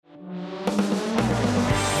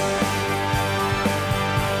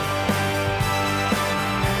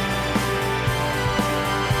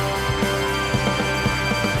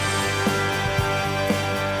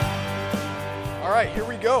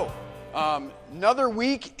Another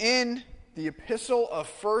week in the epistle of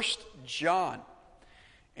 1 John.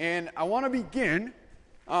 And I want to begin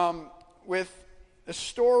with a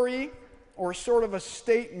story or sort of a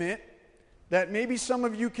statement that maybe some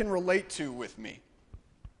of you can relate to with me.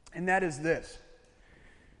 And that is this.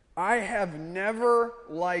 I have never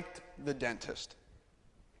liked the dentist.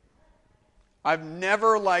 I've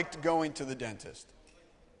never liked going to the dentist.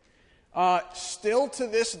 Still to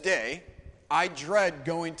this day, I dread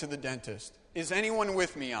going to the dentist. Is anyone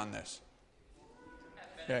with me on this?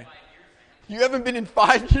 Okay. You haven't been in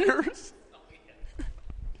 5 years?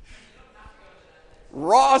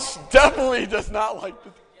 Ross definitely does not like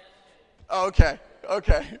the...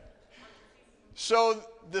 Okay. So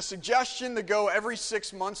the suggestion to go every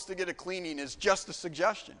 6 months to get a cleaning is just a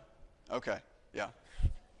suggestion. Okay, yeah.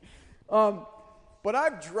 But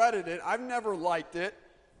I've dreaded it. I've never liked it.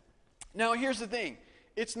 Now, here's the thing.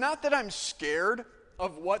 It's not that I'm scared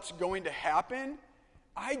of what's going to happen.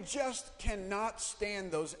 I just cannot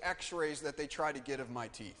stand those x-rays that they try to get of my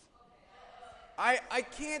teeth. I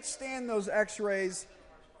can't stand those x-rays,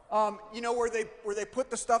 where they put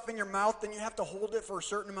the stuff in your mouth and you have to hold it for a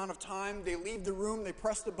certain amount of time. They leave the room, they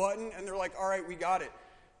press the button, and they're like, all right, we got it.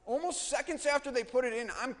 Almost seconds after they put it in,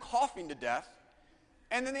 I'm coughing to death,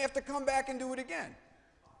 and then they have to come back and do it again.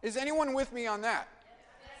 Is anyone with me on that?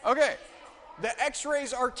 Okay. The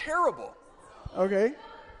x-rays are terrible. Okay.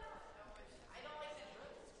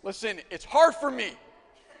 Listen, it's hard for me.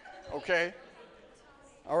 Okay.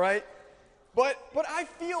 All right. But I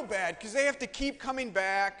feel bad because they have to keep coming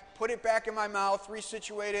back, put it back in my mouth,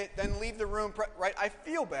 resituate it, then leave the room, right? I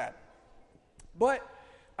feel bad. But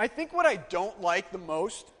I think what I don't like the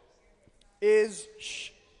most is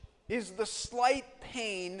the slight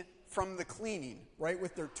pain from the cleaning, right,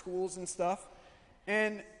 with their tools and stuff.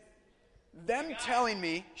 And them telling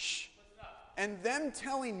me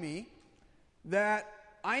that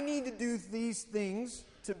I need to do these things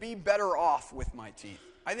to be better off with my teeth.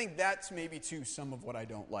 I think that's maybe too some of what I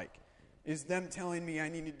don't like, is them telling me I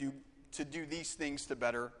need to do these things to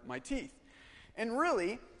better my teeth. And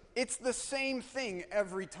really, it's the same thing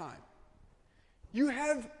every time. You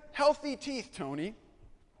have healthy teeth, Tony,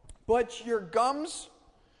 but your gums,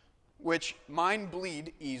 which mine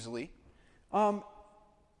bleed easily,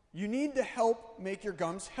 you need to help make your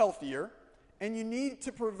gums healthier, and you need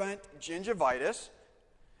to prevent gingivitis.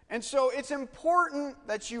 And so it's important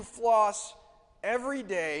that you floss every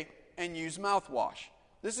day and use mouthwash.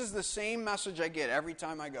 This is the same message I get every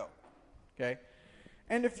time I go. Okay?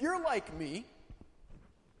 And if you're like me,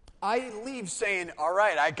 I leave saying, all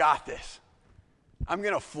right, I got this. I'm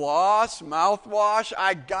going to floss, mouthwash,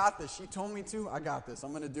 I got this. She told me to, I got this.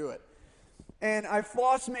 I'm going to do it. And I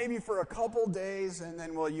floss maybe for a couple days, and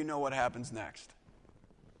then, well, you know what happens next.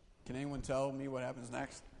 Can anyone tell me what happens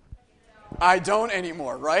next? I don't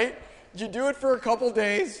anymore, right? You do it for a couple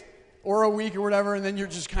days or a week or whatever, and then you're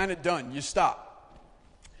just kind of done. You stop.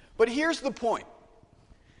 But here's the point.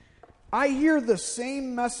 I hear the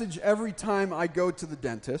same message every time I go to the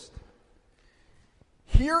dentist.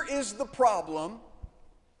 Here is the problem,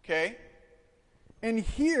 okay? And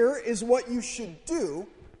here is what you should do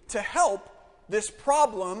to help this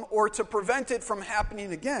problem or to prevent it from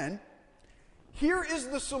happening again. Here is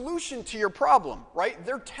the solution to your problem, right?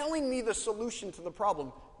 They're telling me the solution to the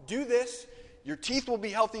problem. Do this, your teeth will be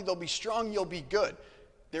healthy, they'll be strong, you'll be good.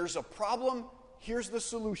 There's a problem, here's the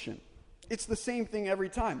solution. It's the same thing every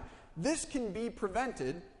time. This can be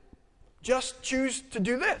prevented, just choose to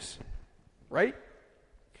do this, right?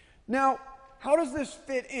 Now, how does this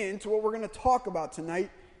fit into what we're going to talk about tonight?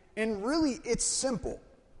 And really, it's simple.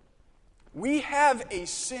 We have a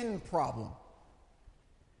sin problem.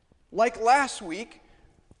 Like last week,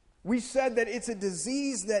 we said that it's a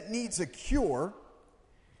disease that needs a cure.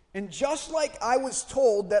 And just like I was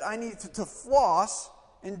told that I needed to floss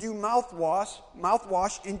and do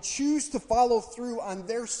mouthwash and choose to follow through on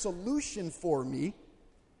their solution for me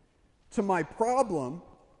to my problem,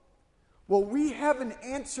 well, we have an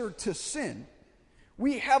answer to sin.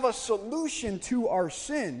 We have a solution to our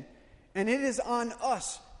sin, and it is on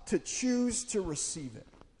us to choose to receive it.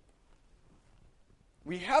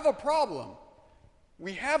 We have a problem.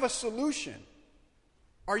 We have a solution.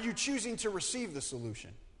 Are you choosing to receive the solution?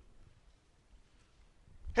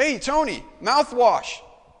 Hey, Tony, mouthwash.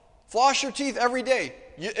 Floss your teeth every day.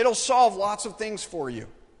 It'll solve lots of things for you.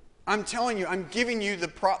 I'm telling you, I'm giving you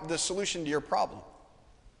the solution to your problem.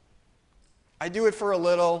 I do it for a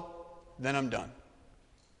little, then I'm done.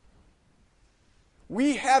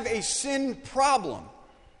 We have a sin problem,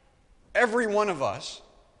 every one of us,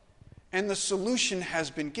 and the solution has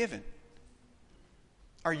been given.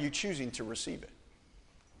 Are you choosing to receive it?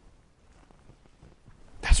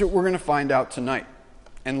 That's what we're going to find out tonight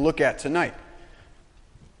and look at tonight.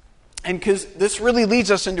 And because this really leads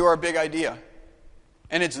us into our big idea.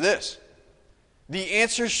 And it's this. The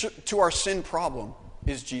answer to our sin problem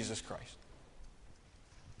is Jesus Christ.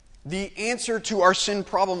 The answer to our sin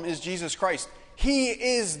problem is Jesus Christ. He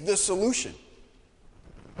is the solution.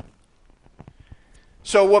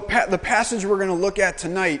 So the passage we're going to look at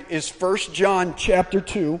tonight is 1 John chapter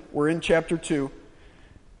 2. We're in chapter 2.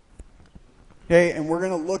 Okay, and we're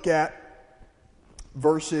going to look at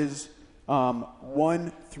verses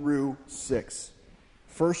 1 through 6.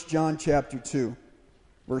 1 John chapter 2,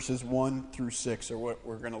 verses 1 through 6 are what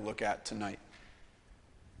we're going to look at tonight.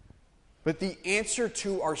 But the answer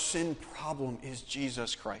to our sin problem is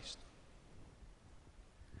Jesus Christ.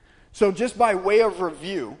 So just by way of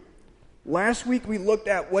review, last week we looked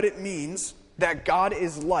at what it means that God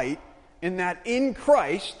is light, and that in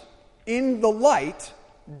Christ, in the light,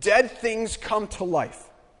 dead things come to life.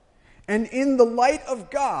 And in the light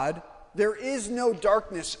of God, there is no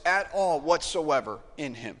darkness at all whatsoever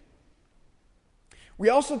in Him. We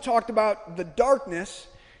also talked about the darkness,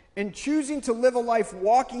 and choosing to live a life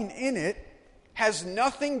walking in it has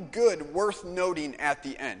nothing good worth noting at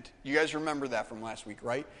the end. You guys remember that from last week,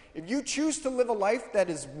 right? If you choose to live a life that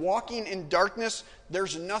is walking in darkness,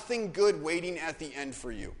 there's nothing good waiting at the end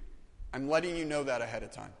for you. I'm letting you know that ahead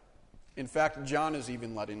of time. In fact, John is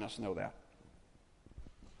even letting us know that.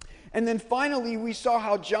 And then finally, we saw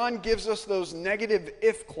how John gives us those negative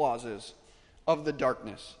if clauses of the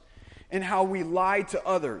darkness, and how we lie to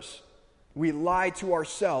others, we lie to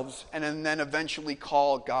ourselves, and then eventually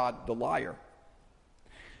call God the liar.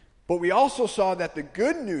 But we also saw that the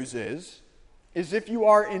good news is if you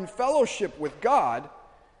are in fellowship with God,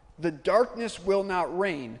 the darkness will not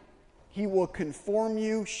reign. He will conform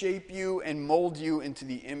you, shape you, and mold you into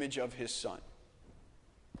the image of His Son.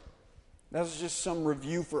 That was just some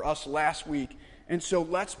review for us last week. And so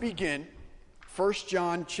let's begin 1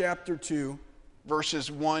 John chapter 2,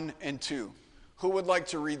 verses 1 and 2. Who would like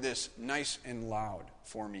to read this nice and loud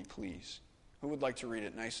for me, please? Who would like to read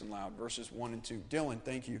it nice and loud? Verses 1 and 2. Dylan,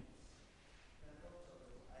 thank you.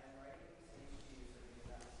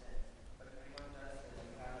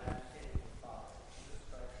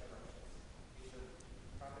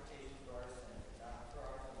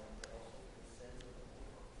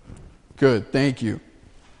 Good, thank you.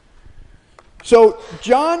 So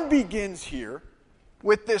John begins here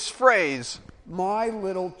with this phrase, my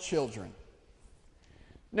little children.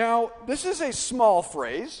 Now, this is a small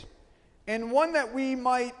phrase, and one that we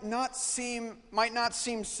might not seem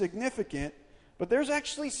significant, but there's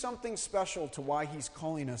actually something special to why he's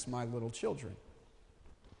calling us my little children.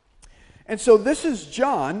 And so this is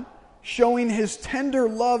John showing his tender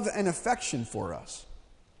love and affection for us.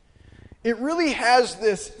 It really has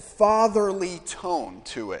this fatherly tone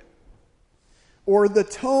to it, or the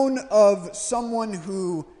tone of someone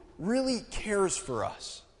who really cares for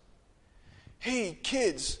us. Hey,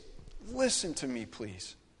 kids, listen to me,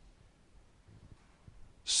 please.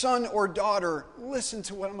 Son or daughter, listen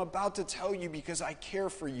to what I'm about to tell you because I care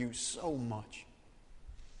for you so much.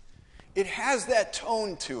 It has that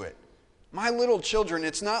tone to it. My little children,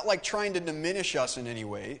 it's not like trying to diminish us in any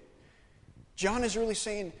way. John is really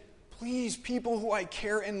saying, please, people who I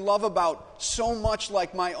care and love about so much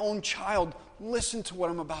like my own child, listen to what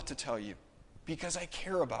I'm about to tell you because I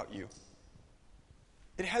care about you.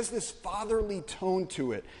 It has this fatherly tone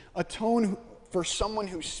to it, a tone for someone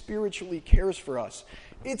who spiritually cares for us.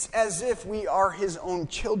 It's as if we are His own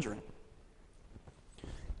children.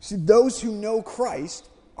 See, those who know Christ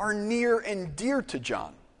are near and dear to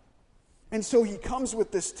John. And so he comes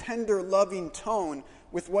with this tender, loving tone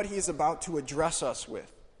with what he is about to address us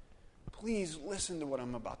with. Please listen to what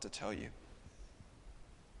I'm about to tell you.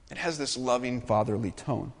 It has this loving, fatherly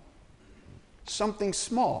tone. Something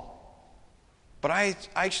small, but I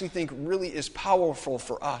actually think really is powerful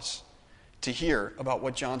for us to hear about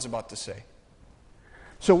what John's about to say.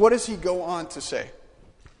 So what does he go on to say?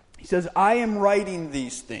 He says, I am writing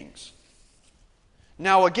these things.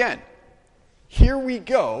 Now again, here we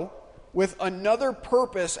go with another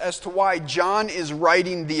purpose as to why John is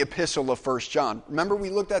writing the epistle of 1 John. Remember, we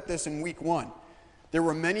looked at this in week 1. There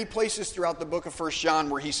were many places throughout the book of 1 John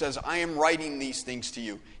where he says, I am writing these things to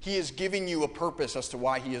you. He is giving you a purpose as to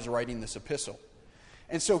why he is writing this epistle.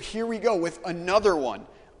 And so here we go with another one.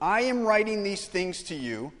 I am writing these things to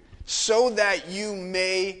you so that you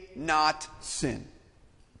may not sin.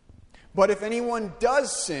 But if anyone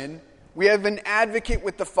does sin, we have an advocate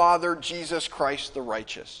with the Father, Jesus Christ the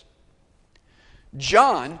righteous.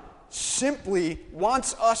 John simply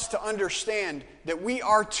wants us to understand that we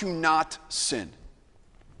are to not sin.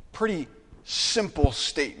 Pretty simple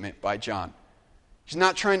statement by John. He's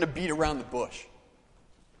not trying to beat around the bush.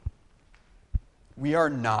 We are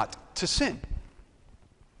not to sin.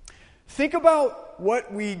 Think about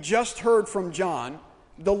what we just heard from John,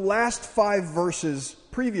 the last 5 verses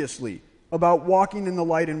previously, about walking in the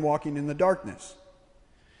light and walking in the darkness.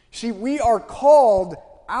 See, we are called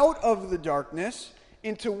out of the darkness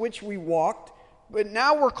into which we walked, but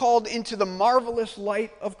now we're called into the marvelous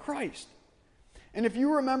light of Christ. And if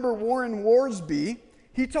you remember Warren Worsby,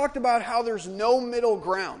 he talked about how there's no middle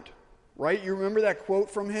ground, right? You remember that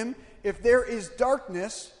quote from him? If there is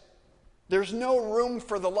darkness, there's no room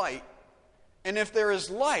for the light. And if there is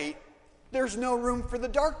light, there's no room for the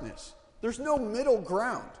darkness. There's no middle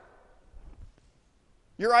ground.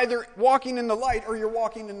 You're either walking in the light or you're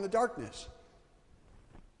walking in the darkness.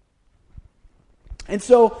 And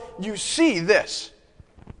so you see this.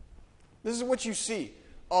 This is what you see.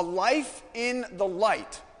 A life in the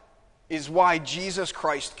light is why Jesus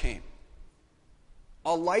Christ came.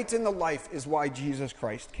 A light in the life is why Jesus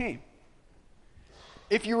Christ came.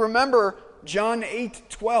 If you remember, John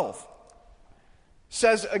 8:12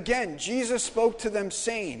 says again, Jesus spoke to them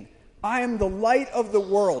saying, I am the light of the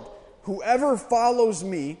world. Whoever follows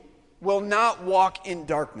me will not walk in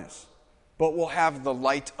darkness, but will have the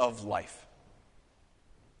light of life.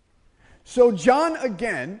 So John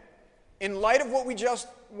again, in light of what we just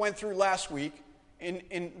went through last week,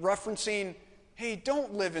 in referencing, hey,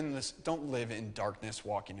 don't live in darkness,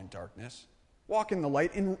 walking in darkness. Walk in the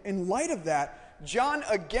light. In light of that, John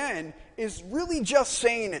again is really just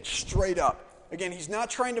saying it straight up. Again, he's not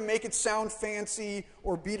trying to make it sound fancy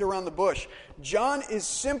or beat around the bush. John is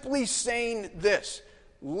simply saying this: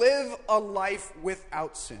 live a life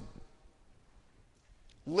without sin.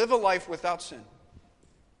 Live a life without sin.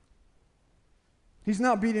 He's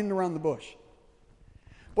not beating around the bush.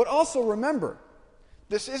 But also remember,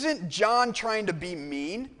 this isn't John trying to be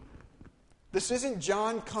mean. This isn't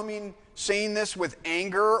John saying this with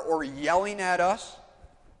anger or yelling at us,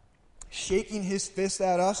 shaking his fist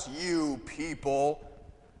at us, you people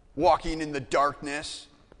walking in the darkness.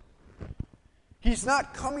 He's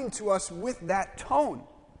not coming to us with that tone.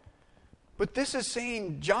 But this is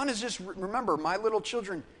saying, John is just, remember, my little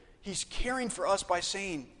children, he's caring for us by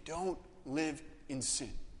saying, don't live in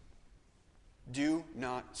sin. Do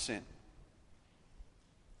not sin.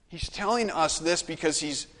 He's telling us this because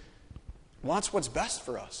he wants what's best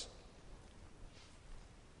for us.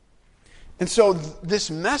 And so this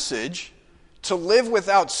message, to live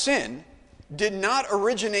without sin, did not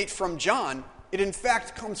originate from John. It in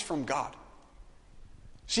fact comes from God.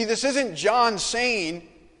 See, this isn't John saying,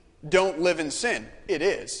 don't live in sin. It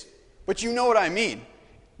is. But you know what I mean.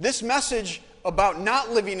 This message about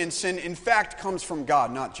not living in sin, in fact, comes from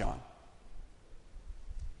God, not John.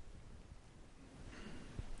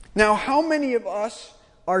 Now, how many of us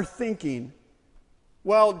are thinking,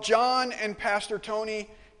 well, John and Pastor Tony,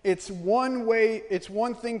 it's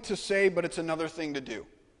one thing to say, but it's another thing to do?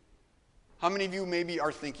 How many of you maybe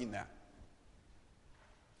are thinking that?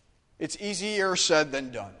 It's easier said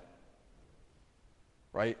than done.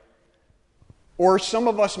 Right? Or some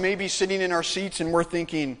of us may be sitting in our seats and we're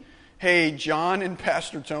thinking, hey, John and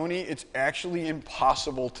Pastor Tony, it's actually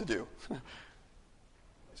impossible to do.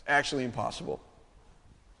 It's actually impossible.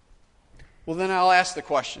 Well, then I'll ask the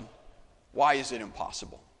question, why is it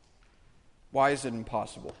impossible? Why is it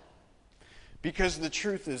impossible? Because the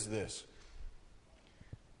truth is this: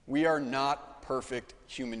 we are not perfect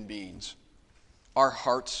human beings. Our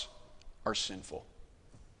hearts are sinful.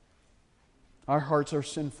 Our hearts are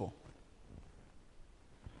sinful.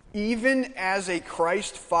 Even as a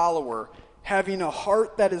Christ follower, having a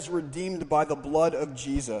heart that is redeemed by the blood of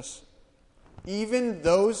Jesus, even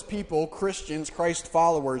those people, Christians, Christ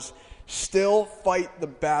followers, still fight the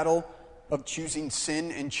battle of choosing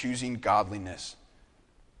sin and choosing godliness.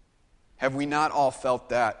 Have we not all felt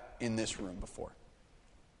that in this room before?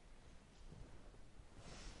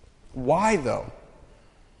 Why, though?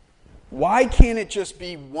 Why can't it just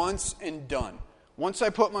be once and done? Once I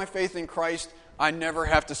put my faith in Christ, I never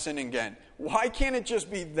have to sin again. Why can't it just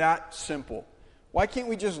be that simple? Why can't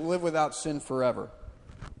we just live without sin forever?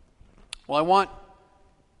 Well, I want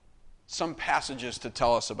some passages to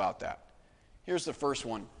tell us about that. Here's the first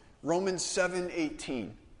one. Romans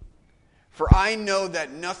 7:18. For I know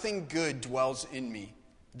that nothing good dwells in me,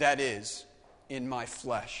 that is, in my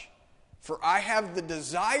flesh. For I have the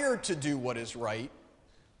desire to do what is right,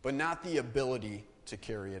 but not the ability to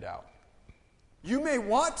carry it out. You may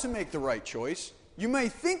want to make the right choice. You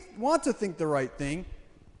may want to think the right thing,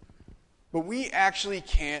 but we actually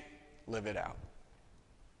can't live it out.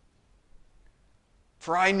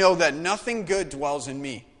 For I know that nothing good dwells in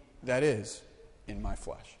me, that is in my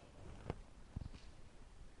flesh.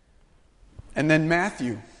 And then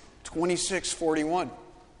Matthew 26:41.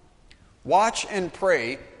 Watch and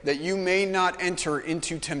pray that you may not enter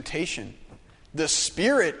into temptation. The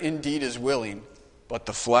spirit indeed is willing, but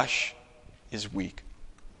the flesh is weak.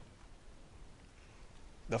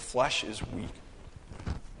 The flesh is weak.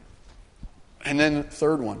 And then the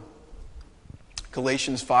third one,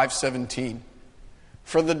 Galatians 5:17.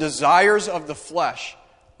 For the desires of the flesh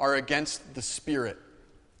are against the spirit,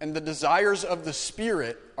 and the desires of the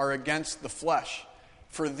spirit are against the flesh.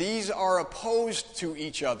 For these are opposed to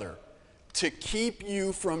each other, to keep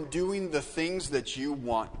you from doing the things that you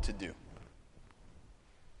want to do.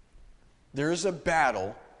 There is a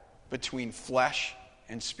battle between flesh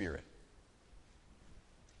and spirit.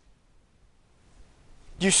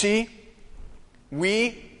 You see,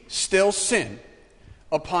 we still sin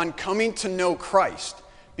upon coming to know Christ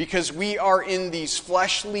because we are in these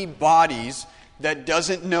fleshly bodies that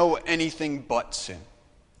doesn't know anything but sin.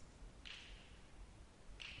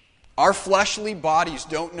 Our fleshly bodies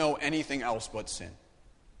don't know anything else but sin.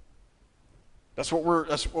 That's what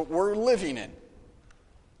we're living in.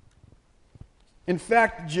 In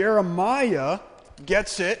fact, Jeremiah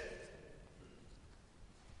gets it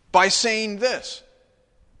by saying this.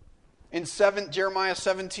 In Jeremiah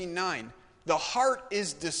 17:9, the heart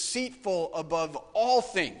is deceitful above all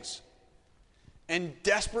things and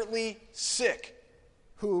desperately sick.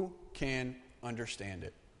 Who can understand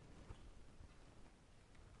it?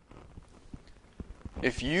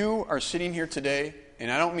 If you are sitting here today,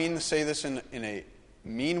 and I don't mean to say this in a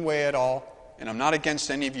mean way at all, and I'm not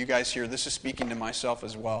against any of you guys here, this is speaking to myself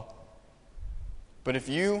as well. But if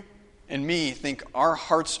you and me think our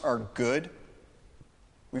hearts are good,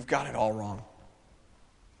 we've got it all wrong.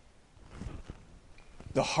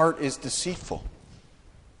 The heart is deceitful.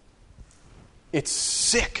 It's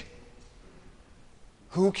sick.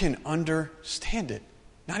 Who can understand it?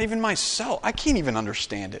 Not even myself. I can't even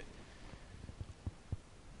understand it.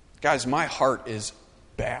 Guys, my heart is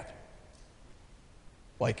bad.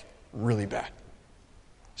 Like, really bad.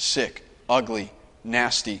 Sick, ugly,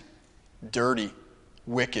 nasty, dirty,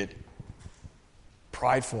 wicked,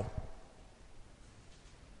 prideful.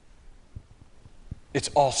 It's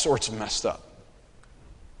all sorts of messed up.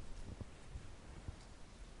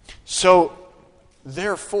 So,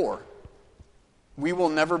 therefore, we will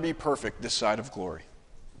never be perfect this side of glory.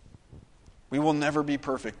 We will never be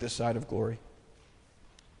perfect this side of glory.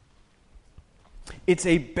 It's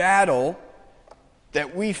a battle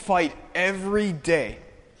that we fight every day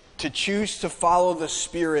to choose to follow the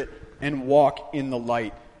Spirit and walk in the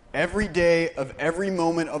light every day of every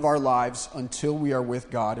moment of our lives until we are with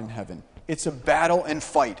God in heaven. It's a battle and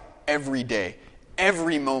fight every day,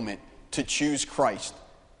 every moment to choose Christ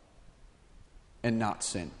and not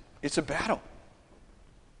sin. It's a battle.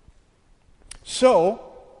 So,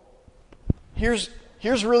 here's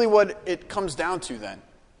really what it comes down to then.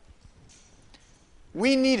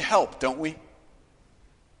 We need help, don't we?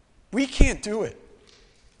 We can't do it.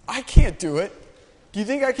 I can't do it. Do you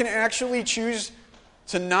think I can actually choose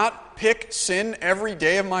to not pick sin every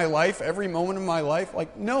day of my life, every moment of my life?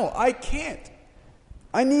 Like, no, I can't.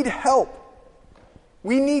 I need help.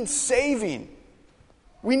 We need saving.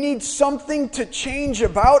 We need something to change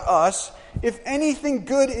about us if anything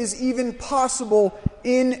good is even possible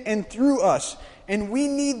in and through us. And we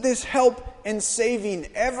need this help and saving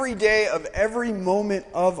every day of every moment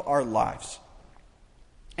of our lives.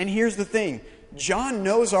 And here's the thing. John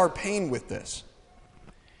knows our pain with this.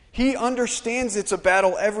 He understands it's a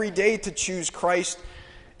battle every day to choose Christ.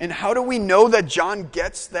 And how do we know that John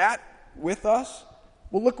gets that with us?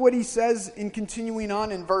 Well, look what he says in continuing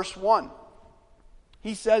on in verse 1.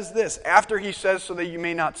 He says this, after he says, so that you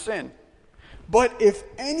may not sin. But if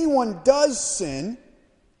anyone does sin,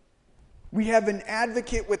 we have an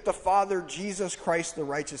advocate with the Father, Jesus Christ, the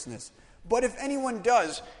righteousness. But if anyone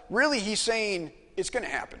does, really he's saying it's going to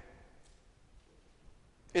happen.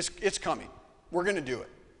 It's coming. We're going to do it.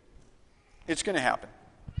 It's going to happen.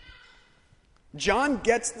 John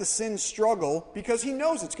gets the sin struggle because he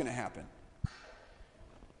knows it's going to happen.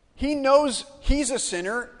 He knows he's a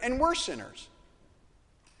sinner and we're sinners.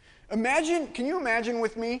 Can you imagine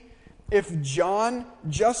with me if John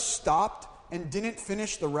just stopped and didn't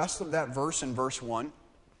finish the rest of that verse in verse 1?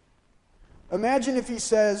 Imagine if he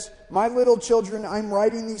says, my little children, I'm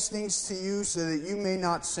writing these things to you so that you may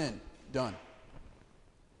not sin. Done.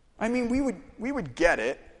 I mean, we would get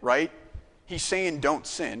it, right? He's saying don't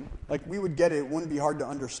sin. Like, we would get it. It wouldn't be hard to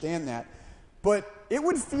understand that. But it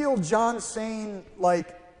would feel John saying,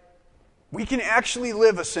 like, we can actually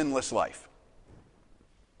live a sinless life.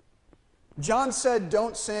 John said,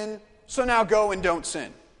 don't sin, so now go and don't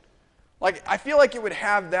sin. Like, I feel like it would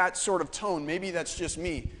have that sort of tone. Maybe that's just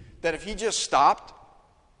me. That if he just stopped,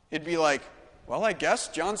 it'd be like, well, I guess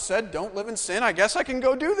John said don't live in sin. I guess I can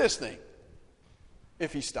go do this thing.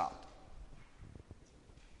 If he stopped.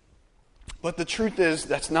 But the truth is,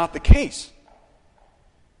 that's not the case.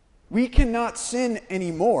 We cannot sin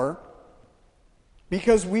anymore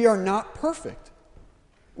because we are not perfect.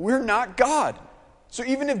 We're not God. So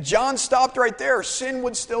even if John stopped right there, sin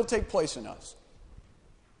would still take place in us.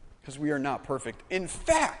 Because we are not perfect. In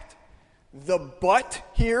fact, the but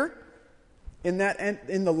here, in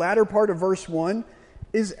the latter part of verse 1,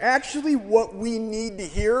 is actually what we need to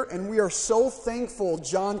hear, and we are so thankful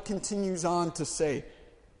John continues on to say.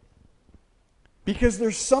 Because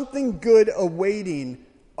there's something good awaiting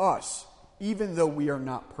us, even though we are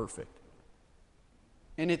not perfect.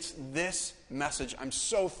 And it's this message. I'm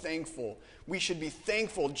so thankful. We should be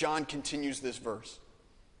thankful John continues this verse.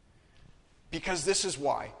 Because this is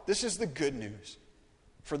why. This is the good news.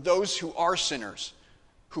 For those who are sinners,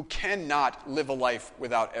 who cannot live a life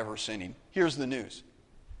without ever sinning. Here's the news.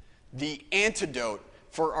 The antidote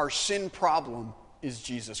for our sin problem is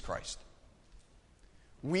Jesus Christ.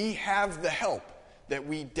 We have the help that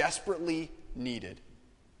we desperately needed.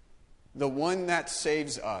 The one that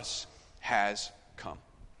saves us has come.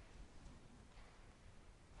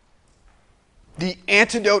 The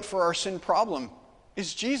antidote for our sin problem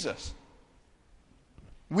is Jesus.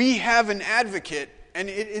 We have an advocate, and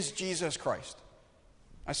it is Jesus Christ.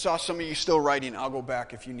 I saw some of you still writing. I'll go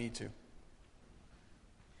back if you need to.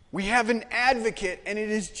 We have an advocate, and it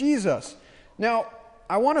is Jesus. Now,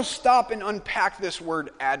 I want to stop and unpack this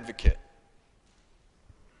word advocate.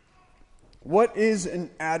 What is an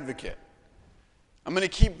advocate? I'm going to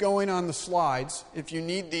keep going on the slides. If you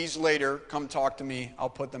need these later, come talk to me. I'll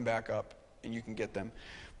put them back up, and you can get them.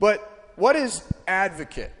 But what is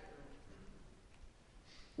advocate?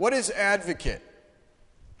 What is advocate?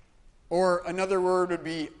 Or another word would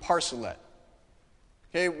be parcelet.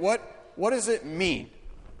 Okay, what does it mean?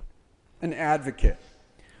 An advocate.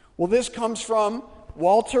 Well, this comes from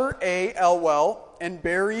Walter A. Elwell and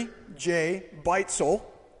Barry J. Beitzel.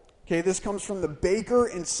 Okay, this comes from the Baker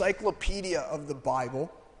Encyclopedia of the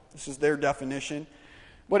Bible. This is their definition.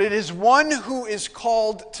 But it is one who is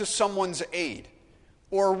called to someone's aid,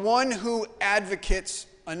 or one who advocates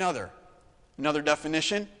another. Another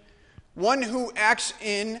definition, one who acts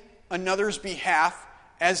in another's behalf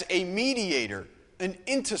as a mediator, an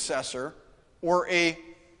intercessor, or a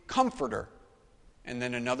comforter. And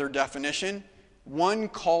then another definition, one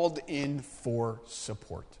called in for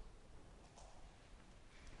support.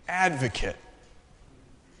 Advocate.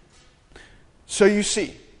 So you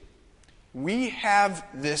see, we have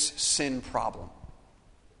this sin problem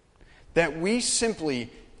that we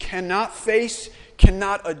simply cannot face,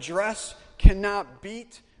 cannot address, cannot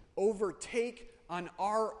beat, overtake on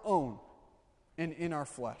our own and in our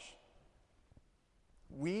flesh.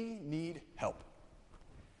 We need help.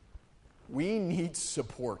 We need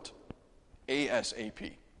support.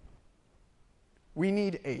 ASAP. We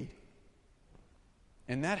need aid.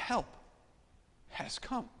 And that help has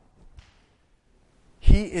come.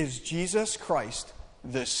 He is Jesus Christ,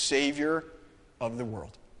 the Savior of the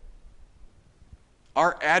world.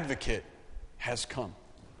 Our advocate has come.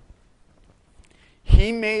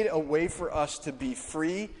 He made a way for us to be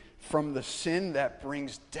free from the sin that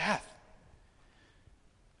brings death.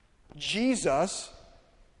 Jesus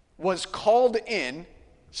was called in,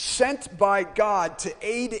 sent by God to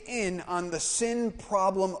aid in on the sin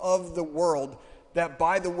problem of the world that,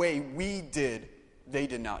 by the way, we did, they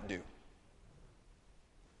did not do.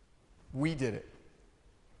 We did it.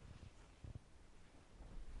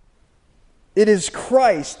 It is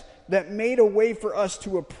Christ that made a way for us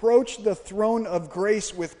to approach the throne of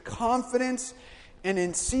grace with confidence, and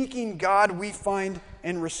in seeking God we find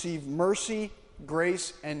and receive mercy,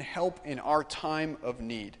 grace, and help in our time of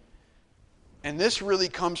need. And this really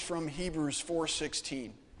comes from Hebrews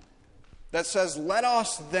 4:16 that says, "Let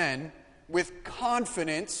us then with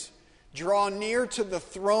confidence draw near to the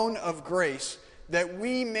throne of grace, that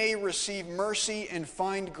we may receive mercy and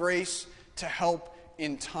find grace to help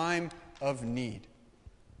in time of need."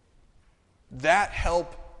 That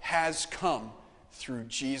help has come through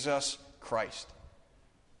Jesus Christ.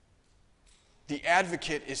 The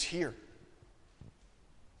advocate is here.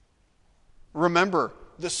 Remember,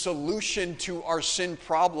 the solution to our sin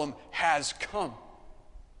problem has come.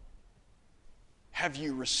 Have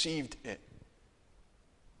you received it?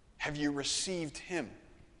 Have you received Him?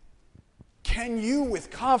 Can you,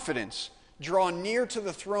 with confidence, draw near to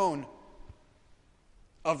the throne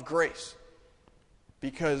of grace?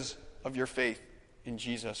 Because of your faith in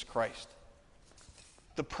Jesus Christ.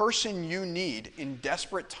 The person you need in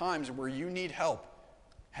desperate times where you need help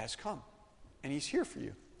has come, and he's here for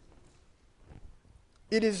you.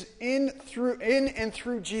 It is in and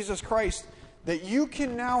through Jesus Christ that you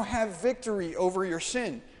can now have victory over your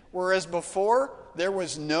sin, whereas before, there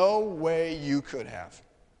was no way you could have.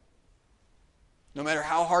 No matter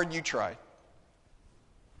how hard you tried.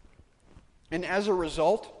 And as a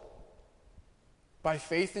result, by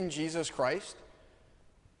faith in Jesus Christ,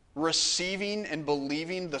 receiving and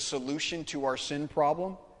believing the solution to our sin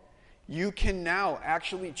problem, you can now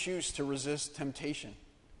actually choose to resist temptation.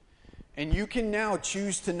 And you can now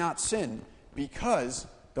choose to not sin because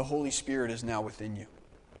the Holy Spirit is now within you.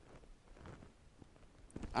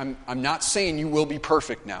 I'm not saying you will be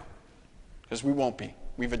perfect now, because we won't be.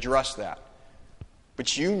 We've addressed that.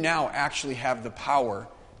 But you now actually have the power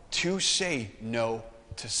to say no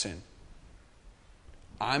to sin.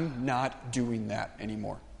 I'm not doing that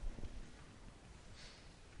anymore.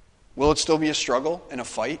 Will it still be a struggle and a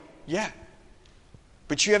fight? Yeah.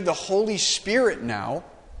 But you have the Holy Spirit now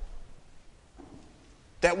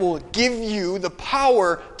that will give you the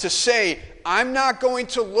power to say, I'm not going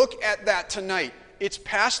to look at that tonight. It's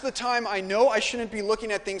past the time. I know I shouldn't be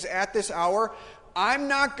looking at things at this hour. I'm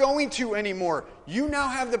not going to anymore. You now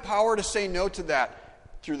have the power to say no to that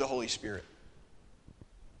through the Holy Spirit.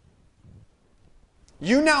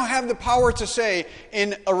 You now have the power to say,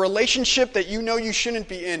 in a relationship that you know you shouldn't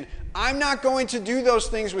be in, I'm not going to do those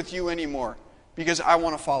things with you anymore because I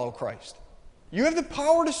want to follow Christ. You have the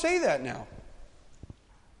power to say that now.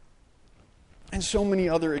 And so many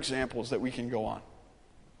other examples that we can go on.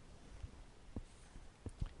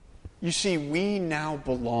 You see, we now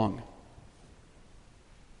belong.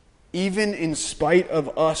 Even in spite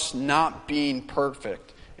of us not being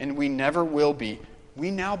perfect, and we never will be, we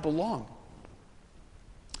now belong.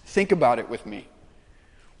 Think about it with me.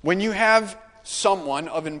 When you have someone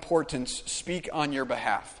of importance speak on your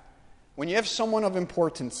behalf,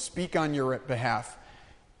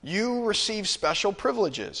 you receive special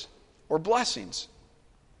privileges or blessings.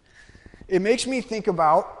 It makes me think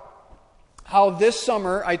about how this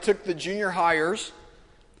summer I took the junior hires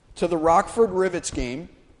to the Rockford Rivets game,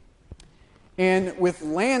 and with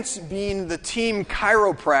Lance being the team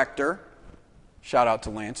chiropractor, shout out to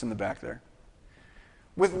Lance in the back there.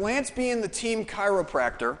 With Lance being the team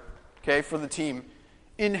chiropractor, for the team,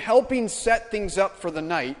 in helping set things up for the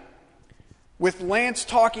night, with Lance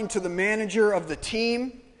talking to the manager of the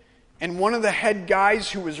team and one of the head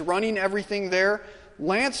guys who was running everything there,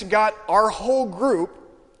 Lance got our whole group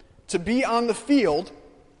to be on the field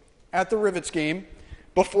at the Rivets game.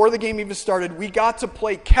 Before the game even started, we got to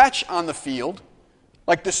play catch on the field.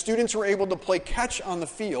 Like the students were able to play catch on the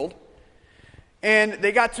field. And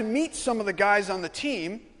they got to meet some of the guys on the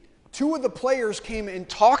team. Two of the players came and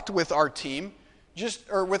talked with our team,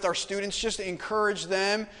 with our students, just to encourage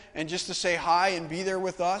them and just to say hi and be there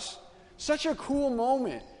with us. Such a cool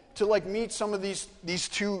moment to meet some of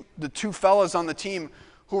the two fellas on the team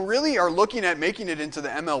who really are looking at making it into the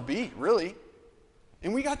MLB, really.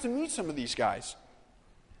 And we got to meet some of these guys.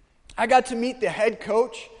 I got to meet the head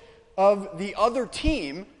coach of the other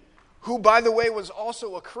team, who, by the way, was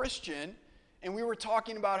also a Christian. And we were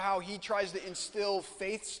talking about how he tries to instill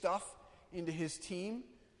faith stuff into his team.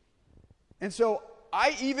 And so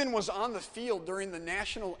I even was on the field during the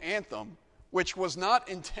national anthem, which was not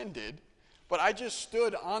intended, but I just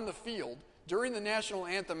stood on the field during the national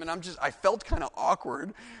anthem, and I felt kind of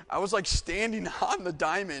awkward. I was standing on the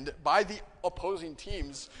diamond by the opposing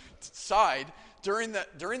team's side during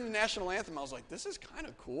the national anthem. I was like, this is kind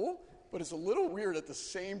of cool, but it's a little weird at the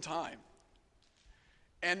same time.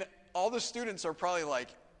 And all the students are probably like,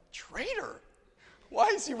 traitor, why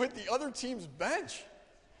is he with the other team's bench?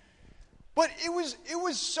 But it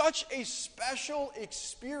was such a special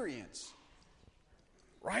experience,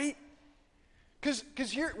 right?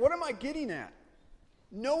 Because here, what am I getting at?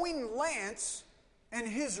 Knowing Lance and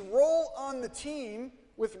his role on the team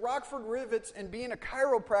with Rockford Rivets and being a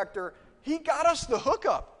chiropractor, he got us the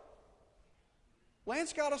hookup.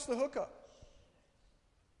 Lance got us the hookup.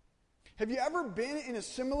 Have you ever been in a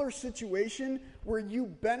similar situation where you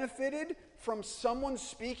benefited from someone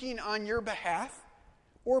speaking on your behalf?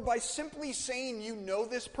 Or by simply saying you know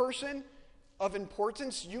this person of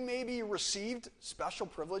importance, you maybe received special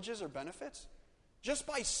privileges or benefits? Just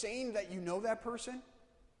by saying that you know that person?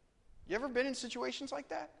 You ever been in situations like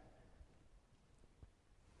that?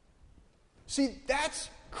 See,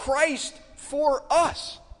 that's Christ for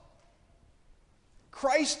us.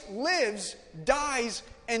 Christ lives, dies,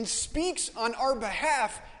 and speaks on our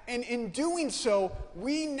behalf, And in doing so,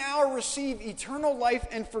 we now receive eternal life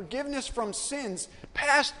and forgiveness from sins,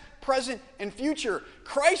 past, present, and future.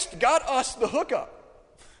 Christ got us the hookup.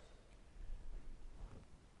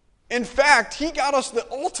 In fact, he got us the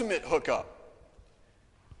ultimate hookup.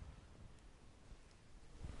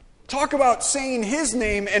 Talk about saying his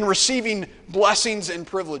name and receiving blessings and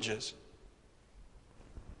privileges.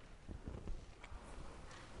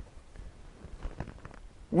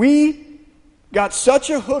 We got such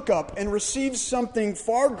a hookup and received something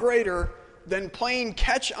far greater than playing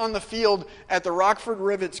catch on the field at the Rockford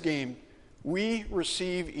Rivets game. We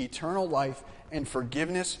receive eternal life and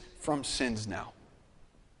forgiveness from sins now.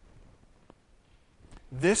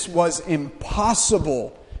 This was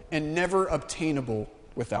impossible and never obtainable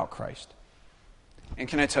without Christ. And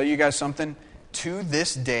can I tell you guys something? To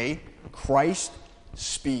this day, Christ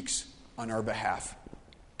speaks on our behalf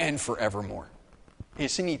and forevermore.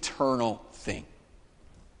 It's an eternal thing.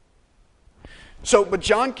 But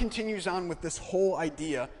John continues on with this whole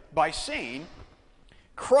idea by saying,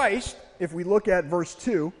 Christ, if we look at verse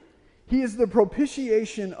 2, he is the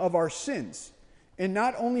propitiation of our sins, and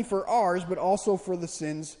not only for ours, but also for the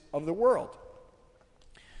sins of the world.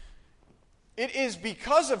 It is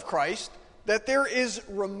because of Christ that there is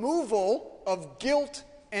removal of guilt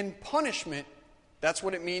and punishment. That's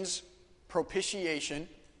what it means, propitiation.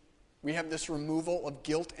 We have this removal of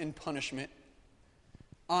guilt and punishment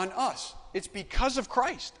on us. It's because of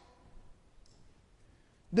Christ.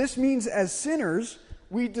 This means as sinners,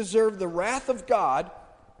 we deserve the wrath of God,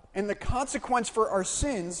 and the consequence for our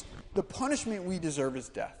sins, the punishment we deserve, is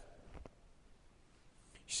death.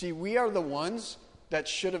 See, we are the ones that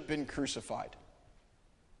should have been crucified.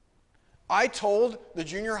 I told the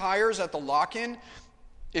junior hires at the lock-in,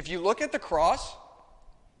 if you look at the cross,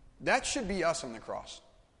 that should be us on the cross.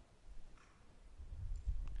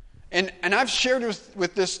 And I've shared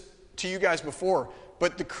with this to you guys before,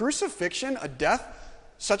 but the crucifixion, a death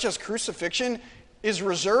such as crucifixion, is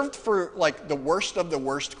reserved for like the worst of the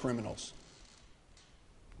worst criminals.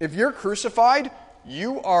 If you're crucified,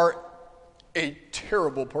 you are a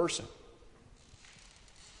terrible person.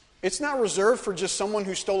 It's not reserved for just someone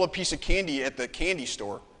who stole a piece of candy at the candy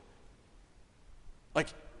store. Like,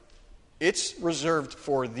 it's reserved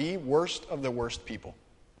for the worst of the worst people.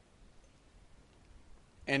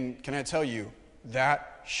 And can I tell you,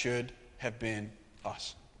 that should have been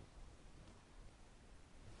us.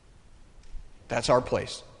 That's our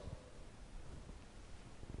place.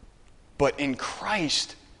 But in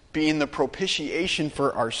Christ being the propitiation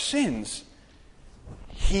for our sins,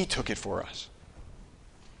 he took it for us.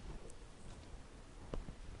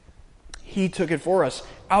 He took it for us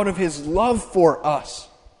out of his love for us.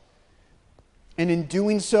 And in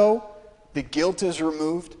doing so, the guilt is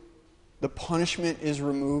removed, the punishment is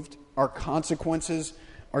removed, our consequences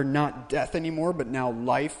are not death anymore, but now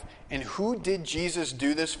life. And who did Jesus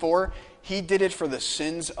do this for? He did it for the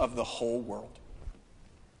sins of the whole world.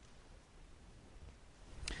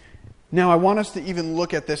 Now, I want us to even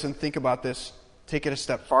look at this and think about this, take it a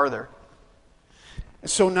step farther.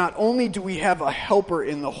 So not only do we have a helper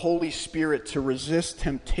in the Holy Spirit to resist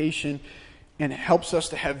temptation and helps us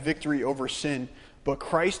to have victory over sin, but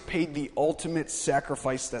Christ paid the ultimate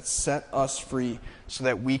sacrifice that set us free so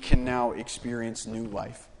that we can now experience new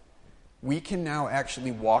life. We can now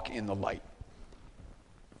actually walk in the light.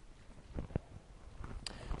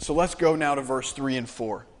 So let's go now to verse 3 and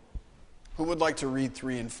 4. Who would like to read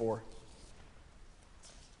 3 and 4?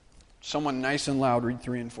 Someone nice and loud, read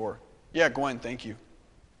 3 and 4. Yeah, Gwen, thank you.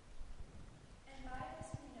 And by this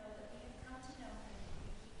we know that we have come to know him if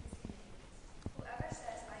we keep his commandments. Whoever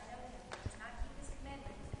says, I know him, but does not keep his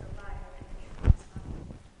commandments is a liar, and the truth is not in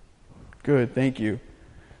him. Good, thank you.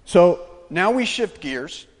 So now we shift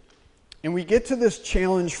gears, and we get to this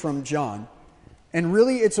challenge from John. And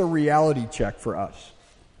really, it's a reality check for us.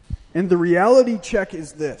 And the reality check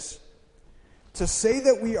is this. To say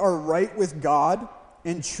that we are right with God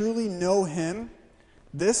and truly know him,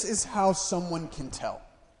 this is how someone can tell.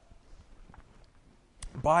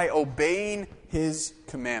 By obeying his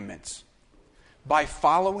commandments. By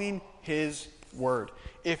following his word.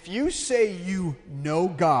 If you say you know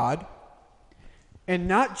God, and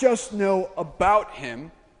not just know about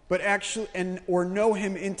him, but actually, or know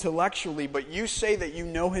him intellectually, but you say that you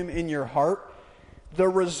know him in your heart, the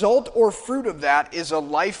result or fruit of that is a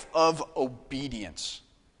life of obedience.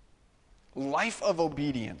 Life of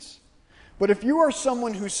obedience. But if you are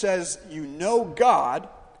someone who says you know God,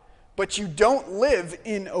 but you don't live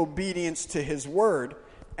in obedience to his word,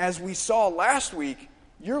 as we saw last week,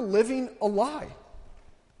 you're living a lie.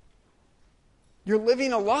 You're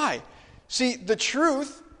living a lie. See, the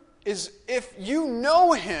truth is if you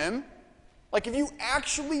know him, like if you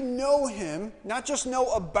actually know him, not just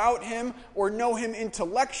know about him or know him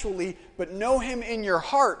intellectually, but know him in your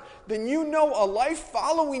heart, then you know a life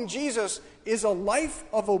following Jesus is a life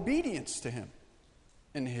of obedience to him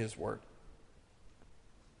and his word.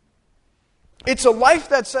 It's a life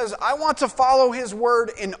that says, I want to follow his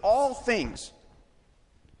word in all things.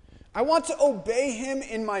 I want to obey him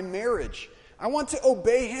in my marriage. I want to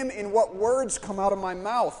obey him in what words come out of my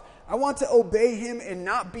mouth. I want to obey him in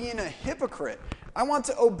not being a hypocrite. I want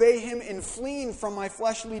to obey him in fleeing from my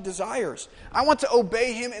fleshly desires. I want to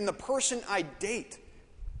obey him in the person I date.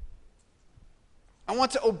 I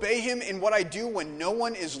want to obey him in what I do when no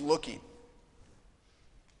one is looking.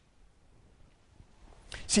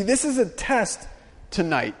 See, this is a test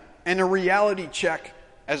tonight and a reality check,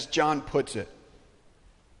 as John puts it.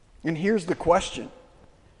 And here's the question.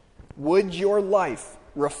 Would your life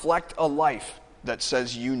reflect a life that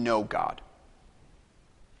says you know God?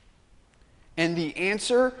 And the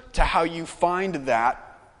answer to how you find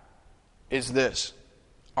that is this.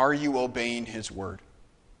 Are you obeying his word?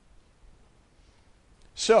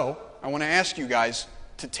 So, I want to ask you guys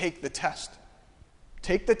to take the test.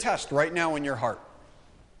 Take the test right now in your heart.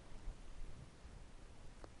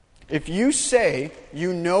 If you say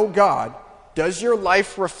you know God, does your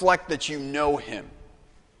life reflect that you know him?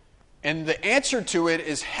 And the answer to it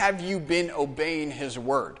is, have you been obeying his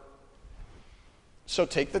word? So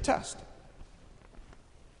take the test.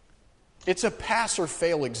 It's a pass or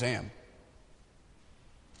fail exam.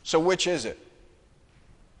 So which is it?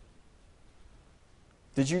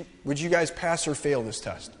 Would you guys pass or fail this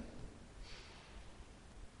test?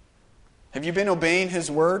 Have you been obeying his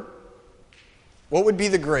word? What would be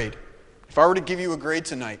the grade? If I were to give you a grade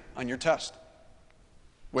tonight on your test,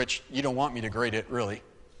 which you don't want me to grade it, really,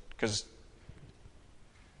 because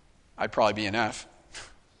I'd probably be an F.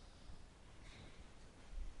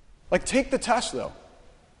 Like, take the test, though.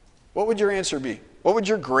 What would your answer be? What would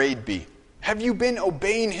your grade be? Have you been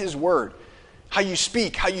obeying his word? How you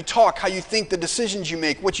speak, how you talk, how you think, the decisions you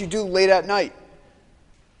make, what you do late at night,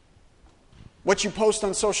 what you post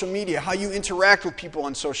on social media, how you interact with people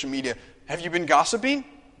on social media. Have you been gossiping?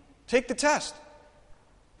 Take the test.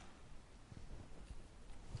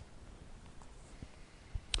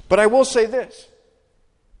 But I will say this.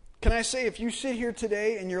 Can I say, if you sit here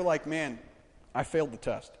today and you're like, man, I failed the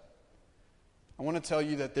test, I want to tell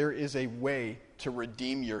you that there is a way to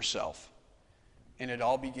redeem yourself. And it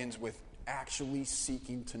all begins with actually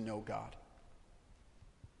seeking to know God,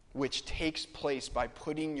 which takes place by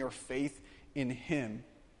putting your faith in him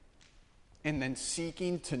and then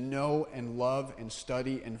seeking to know and love and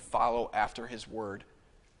study and follow after his word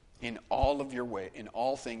in all of your way, in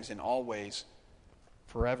all things, in all ways,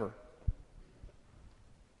 forever.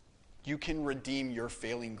 You can redeem your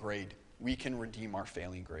failing grade. We can redeem our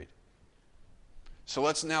failing grade. So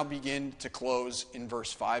let's now begin to close in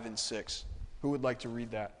verse 5 and 6. Who would like to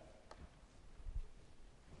read that?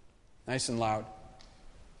 Nice and loud.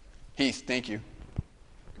 Heath, thank you.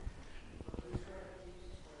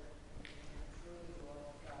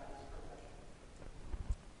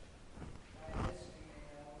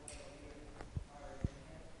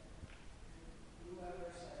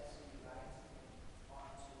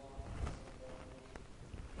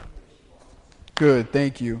 Good,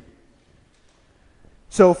 thank you.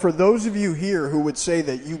 So for those of you here who would say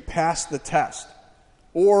that you passed the test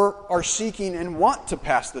or are seeking and want to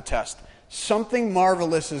pass the test, something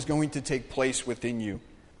marvelous is going to take place within you.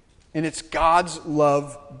 And it's God's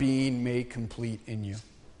love being made complete in you.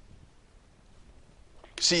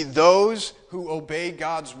 See, those who obey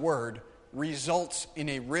God's word results in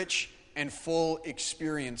a rich and full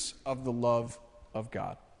experience of the love of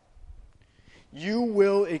God. You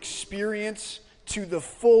will experience to the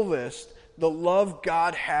fullest the love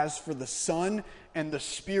God has for the Son and the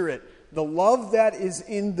Spirit, the love that is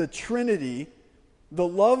in the Trinity, the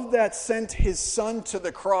love that sent his Son to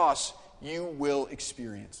the cross, you will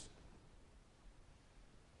experience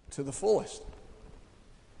to the fullest.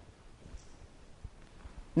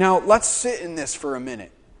 Now, let's sit in this for a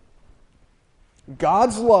minute.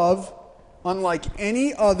 God's love, unlike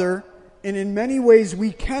any other, and in many ways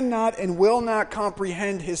we cannot and will not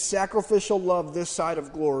comprehend his sacrificial love this side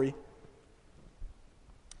of glory.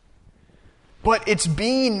 But it's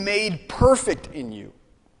being made perfect in you.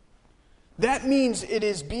 That means it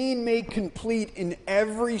is being made complete in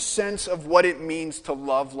every sense of what it means to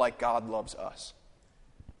love like God loves us.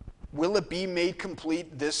 Will it be made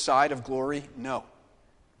complete this side of glory? No.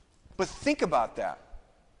 But think about that.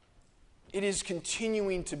 It is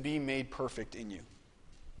continuing to be made perfect in you.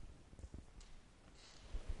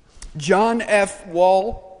 John F.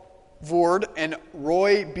 Wall Voord and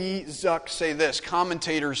Roy B. Zuck say this.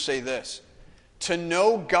 Commentators say this. To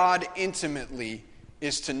know God intimately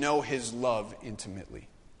is to know His love intimately.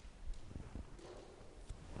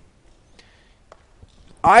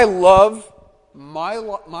 I love my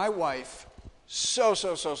wife so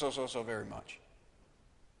very much.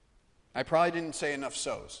 I probably didn't say enough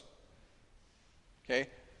so's. Okay?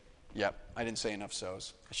 Yep, I didn't say enough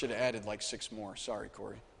so's. I should have added like 6 more. Sorry,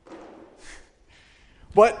 Corey.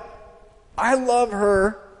 But I love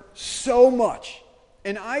her so much.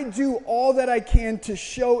 And I do all that I can to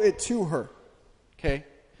show it to her. Okay?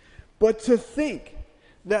 But to think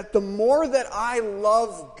that the more that I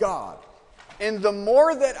love God, and the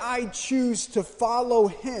more that I choose to follow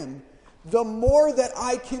Him, the more that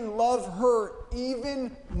I can love her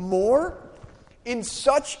even more in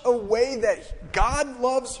such a way that God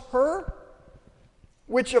loves her,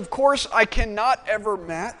 which of course I cannot ever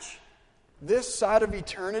match this side of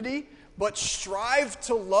eternity, but strive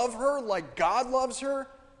to love her like God loves her,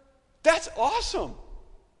 that's awesome.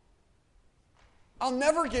 I'll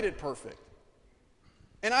never get it perfect.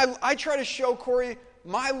 And I try to show Corey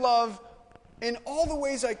my love in all the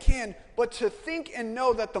ways I can, but to think and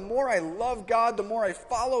know that the more I love God, the more I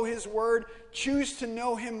follow His Word, choose to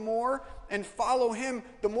know Him more, and follow Him,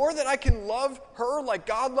 the more that I can love her like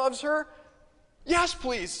God loves her, yes,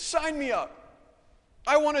 please, sign me up.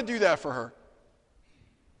 I want to do that for her.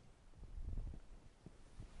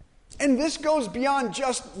 And this goes beyond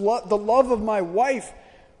just the love of my wife,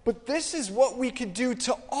 but this is what we could do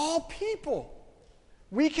to all people.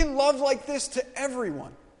 We can love like this to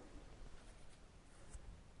everyone.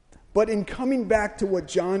 But in coming back to what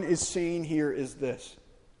John is saying here is this.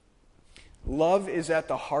 Love is at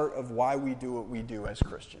the heart of why we do what we do as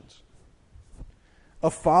Christians. A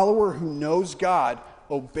follower who knows God,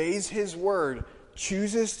 obeys His word,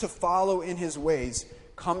 chooses to follow in His ways,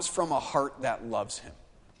 comes from a heart that loves Him.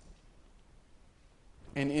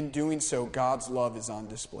 And in doing so, God's love is on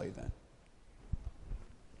display then.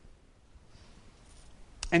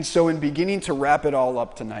 And so in beginning to wrap it all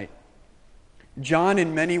up tonight, John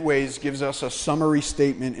in many ways gives us a summary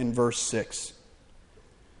statement in verse 6.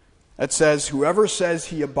 That says, whoever says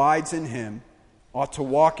he abides in Him ought to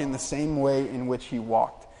walk in the same way in which He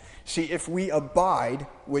walked. See, if we abide,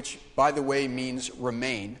 which by the way means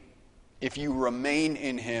remain, if you remain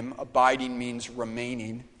in Him, abiding means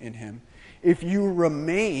remaining in Him. If you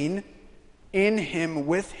remain in Him,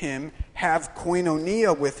 with Him, have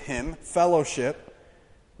koinonia with Him, fellowship,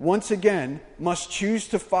 once again, must choose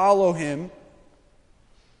to follow Him,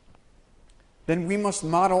 then we must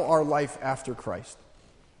model our life after Christ.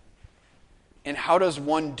 And how does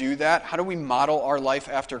one do that? How do we model our life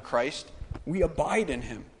after Christ? We abide in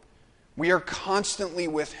Him. We are constantly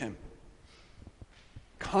with Him,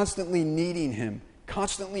 constantly needing Him,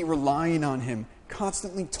 constantly relying on Him,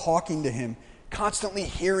 constantly talking to Him, constantly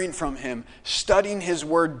hearing from Him, studying His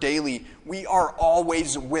Word daily. We are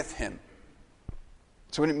always with Him.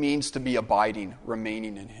 That's what it means to be abiding,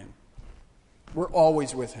 remaining in Him. We're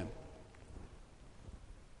always with Him.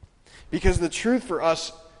 Because the truth for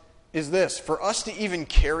us is this. For us to even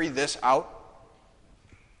carry this out,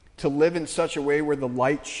 to live in such a way where the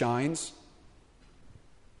light shines,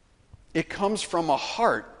 it comes from a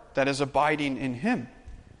heart that is abiding in Him.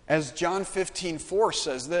 As John 15:4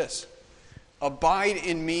 says this, abide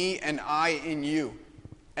in me and I in you.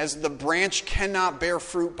 As the branch cannot bear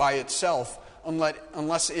fruit by itself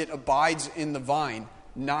unless it abides in the vine,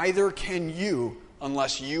 neither can you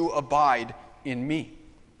unless you abide in me.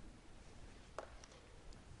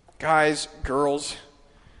 Guys, girls,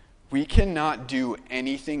 we cannot do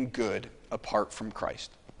anything good apart from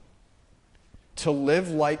Christ. To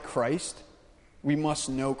live like Christ, we must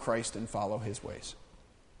know Christ and follow His ways.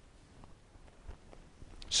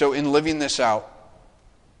 So in living this out,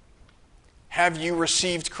 have you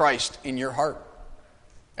received Christ in your heart?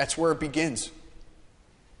 That's where it begins.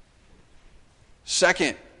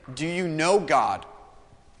 Second, do you know God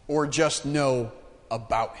or just know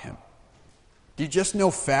about Him? Do you just know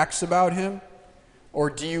facts about Him? Or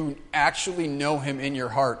do you actually know Him in your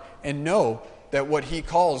heart and know that what He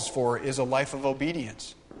calls for is a life of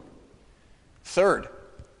obedience? Third,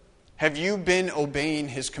 have you been obeying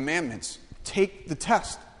His commandments? Take the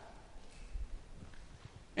test.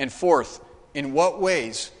 And fourth, in what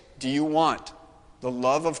ways do you want the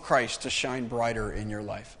love of Christ to shine brighter in your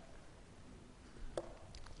life?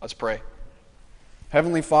 Let's pray.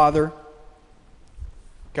 Heavenly Father,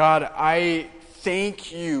 God, I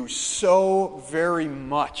thank You so very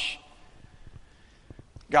much,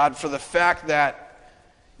 God, for the fact that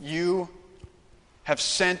You have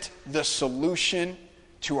sent the solution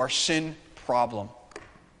to our sin problem.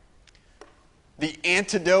 the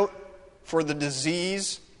antidote for the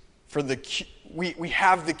disease, we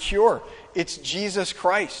have the cure. It's Jesus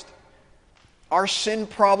Christ. Our sin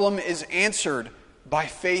problem is answered by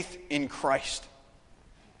faith in Christ.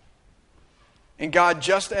 And God,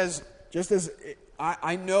 just as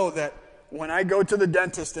I know that when I go to the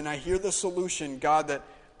dentist and I hear the solution, God, that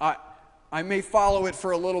I may follow it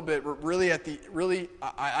for a little bit, but really I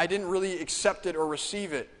didn't really accept it or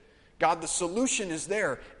receive it. God, the solution is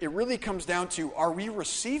there. It really comes down to, are we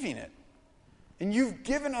receiving it? And you've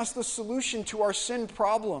given us the solution to our sin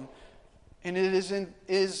problem, and it is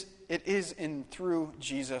in through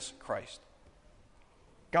Jesus Christ.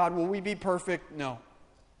 God, will we be perfect? No.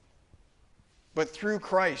 But through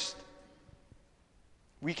Christ,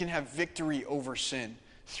 we can have victory over sin.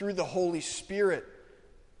 Through the Holy Spirit,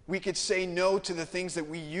 we could say no to the things that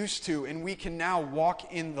we used to, and we can now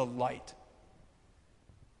walk in the light,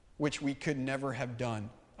 which we could never have done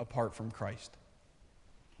apart from Christ.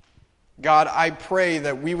 God, I pray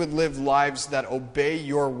that we would live lives that obey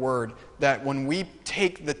your word, that when we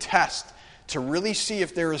take the test to really see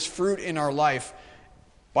if there is fruit in our life,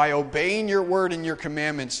 by obeying your word and your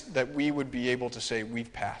commandments, that we would be able to say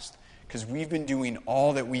we've passed, because we've been doing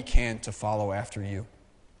all that we can to follow after you,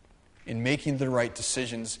 in making the right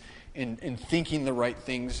decisions, in thinking the right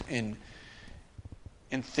things, in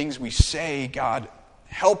things we say. God,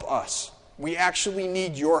 help us. We actually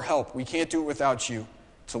need your help. We can't do it without you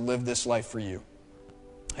to live this life for you.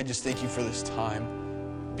 I just thank you for this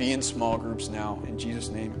time. Be in small groups now. In Jesus'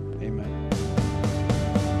 name, amen.